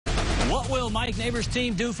What will Mike Neighbors'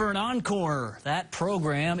 team do for an encore? That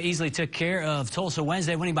program easily took care of Tulsa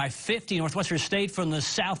Wednesday, winning by 50. Northwestern State from the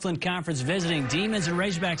Southland Conference visiting Demons and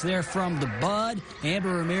Razorbacks there from the Bud.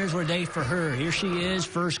 Amber Ramirez, what a day for her. Here she is,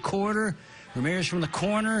 first quarter. Ramirez from the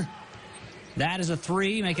corner. That is a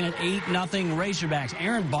three, making it 8-0 Razorbacks.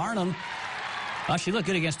 Aaron Barnum, she looked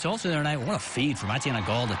good against Tulsa the other night. What a feed from Atiana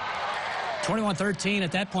Galden. 21-13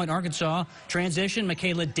 at that point, Arkansas. Transition,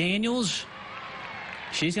 Michaela Daniels.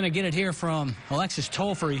 She's going to get it here from Alexis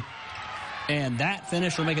Tolfrey. And that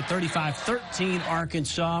finish will make it 35-13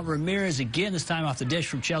 Arkansas. Ramirez again, this time off the dish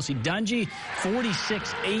from Chelsea Dungy.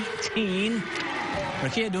 46-18.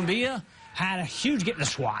 Rakia Dumbia had a huge get in the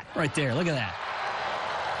swat right there. Look at that.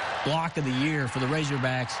 Block of the year for the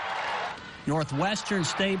Razorbacks. Northwestern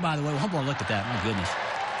State, by the way, one more look at that. My goodness.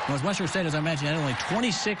 Northwestern State, as I mentioned, had only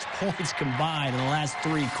 26 points combined in the last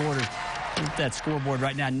three quarters. Look at that scoreboard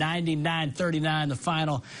right now, 99-39 the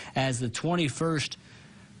final as the 21st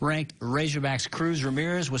ranked Razorbacks cruise.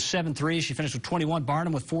 Ramirez was 7-3. She finished with 21.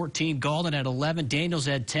 Barnum with 14. Galden had 11. Daniels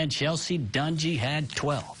had 10. Chelsea Dungy had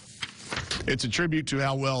 12. It's a tribute to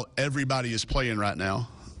how well everybody is playing right now.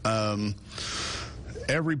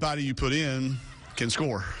 Everybody you put in can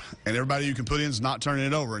score. And everybody you can put in is not turning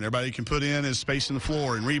it over. And everybody you can put in is spacing the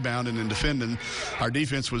floor and rebounding and defending. Our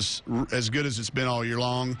defense was as good as it's been all year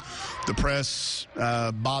long. The press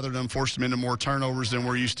bothered them, forced them into more turnovers than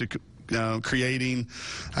we're used to creating.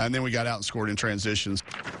 And then we got out and scored in transitions.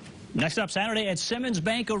 Next up Saturday at Simmons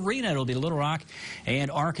Bank Arena. It'll be Little Rock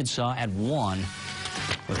and Arkansas at 1.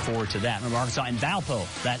 Look forward to that. Remember, Arkansas and Valpo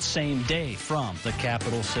that same day from the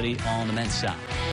capital city on the men's side.